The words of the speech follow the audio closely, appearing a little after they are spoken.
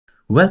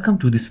Welcome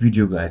to this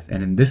video guys,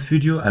 and in this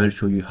video I will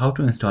show you how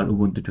to install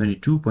Ubuntu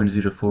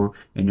 22.04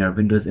 in your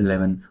Windows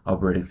 11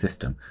 operating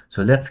system.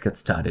 So let's get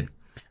started.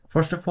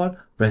 First of all,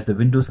 press the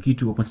Windows key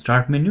to open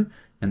Start menu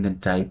and then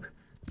type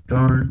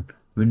turn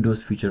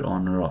Windows feature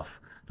on or off.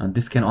 Now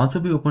this can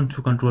also be opened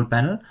through control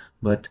panel,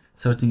 but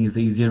searching is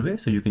the easier way,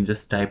 so you can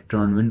just type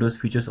turn Windows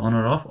features on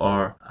or off,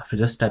 or after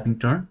just typing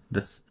turn,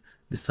 this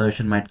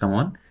suggestion might come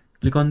on.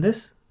 Click on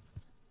this.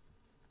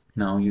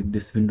 Now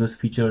this Windows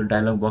feature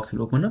dialog box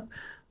will open up.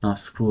 Now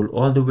scroll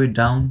all the way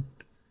down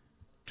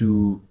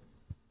to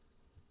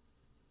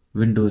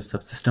Windows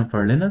subsystem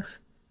for Linux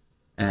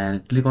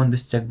and click on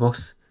this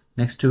checkbox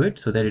next to it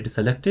so that it is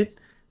selected.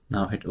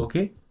 Now hit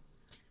OK.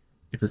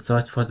 It will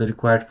search for the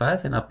required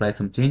files and apply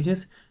some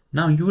changes.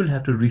 Now you will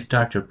have to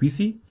restart your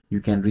PC.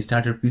 You can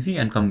restart your PC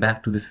and come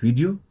back to this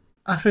video.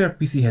 After your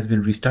PC has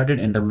been restarted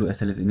and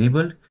WSL is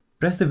enabled,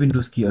 press the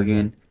Windows key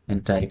again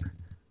and type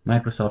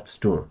Microsoft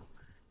Store.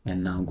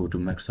 And now go to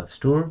Microsoft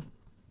Store.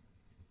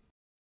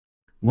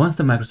 Once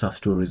the Microsoft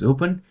Store is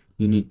open,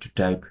 you need to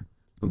type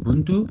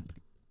Ubuntu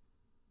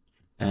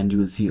and you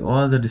will see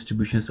all the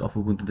distributions of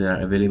Ubuntu that are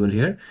available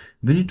here.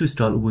 We need to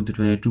install Ubuntu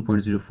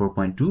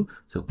 22.04.2,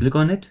 so click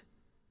on it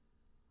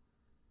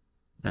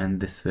and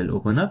this will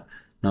open up.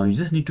 Now you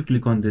just need to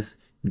click on this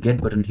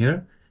Get button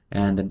here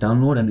and the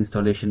download and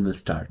installation will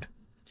start.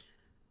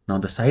 Now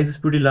the size is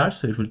pretty large,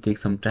 so it will take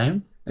some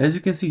time. As you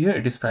can see here,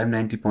 it is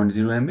 590.0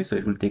 MB, so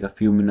it will take a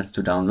few minutes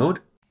to download.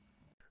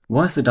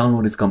 Once the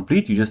download is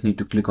complete, you just need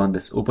to click on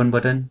this open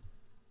button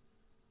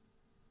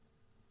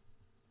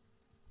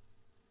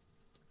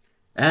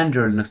and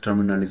your Linux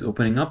terminal is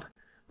opening up.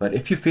 But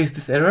if you face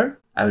this error,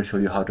 I will show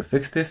you how to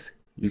fix this.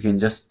 You can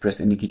just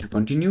press any key to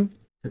continue.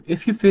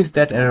 If you face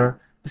that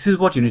error, this is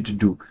what you need to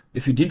do.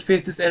 If you didn't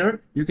face this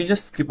error, you can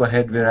just skip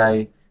ahead where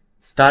I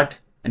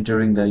start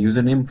entering the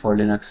username for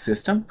Linux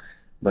system.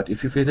 But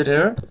if you face that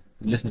error,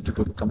 you just need to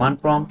go to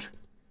command prompt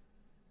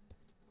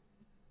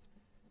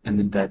and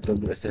then type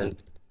WSL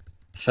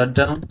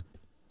shutdown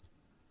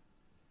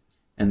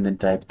and then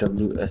type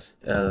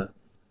WSL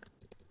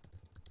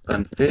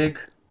config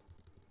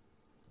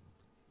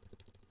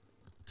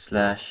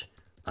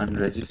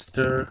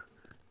 /unregister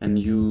and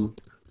Ubuntu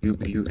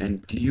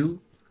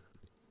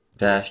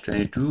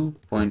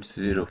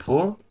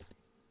 22.04,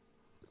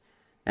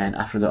 and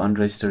after the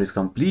unregister is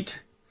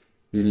complete,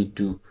 you need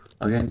to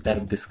again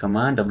type this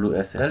command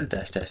WSL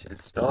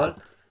 --install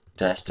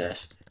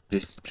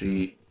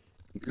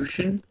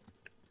 --distribution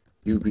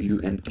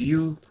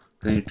Ubuntu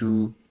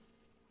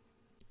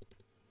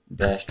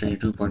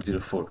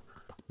 22.04.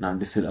 Now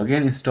this will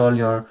again install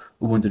your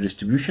Ubuntu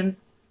distribution.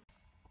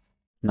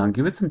 Now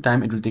give it some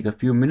time, it will take a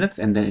few minutes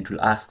and then it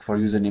will ask for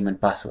username and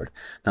password.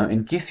 Now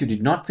in case you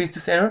did not face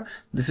this error,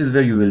 this is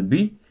where you will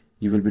be.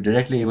 You will be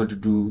directly able to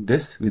do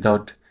this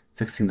without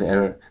fixing the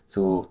error.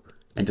 So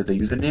enter the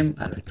username,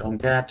 I write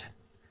Tomcat,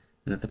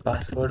 enter the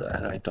password,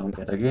 I write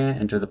Tomcat again,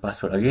 enter the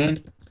password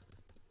again.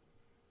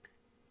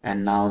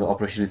 And now the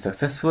operation is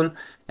successful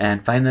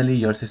and finally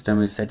your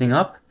system is setting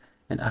up,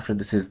 and after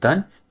this is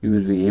done, you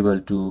will be able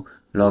to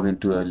log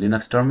into a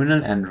Linux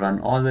terminal and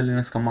run all the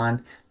Linux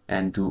command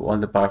and do all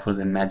the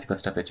powerful and magical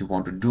stuff that you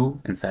want to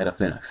do inside of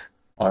Linux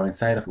or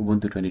inside of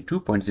Ubuntu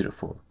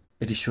 22.04.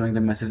 It is showing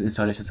the message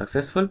installation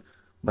successful,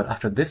 but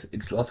after this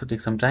it will also take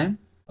some time.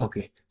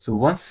 Okay, so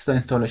once the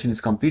installation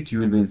is complete, you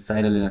will be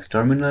inside a Linux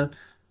terminal.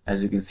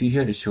 As you can see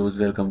here, it shows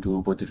welcome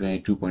to Ubuntu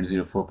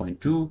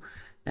 22.04.2,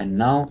 and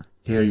now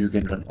here you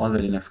can run all the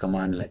Linux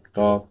command like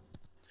top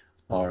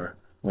or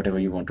whatever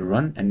you want to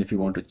run. And if you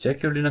want to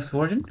check your Linux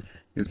version,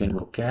 you can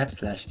go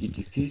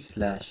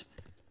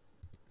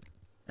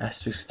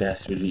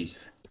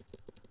cat/etc/*release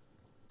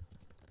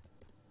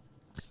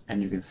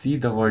and you can see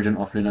the version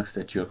of Linux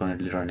that you are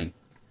currently running.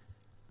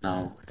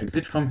 Now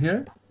exit from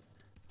here,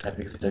 type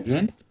exit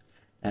again.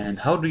 And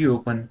how do you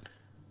open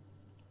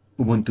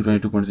Ubuntu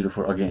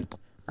 22.04 again?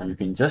 Now you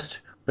can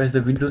just press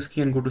the Windows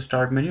key and go to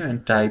Start menu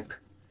and type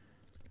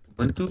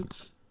Ubuntu,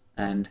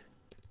 and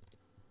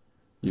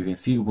you can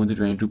see Ubuntu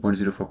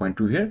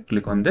 22.04.2 here.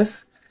 Click on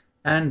this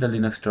and the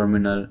Linux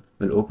terminal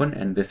will open,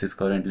 and this is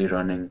currently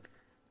running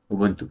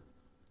Ubuntu.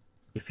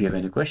 If you have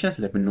any questions,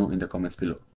 let me know in the comments below.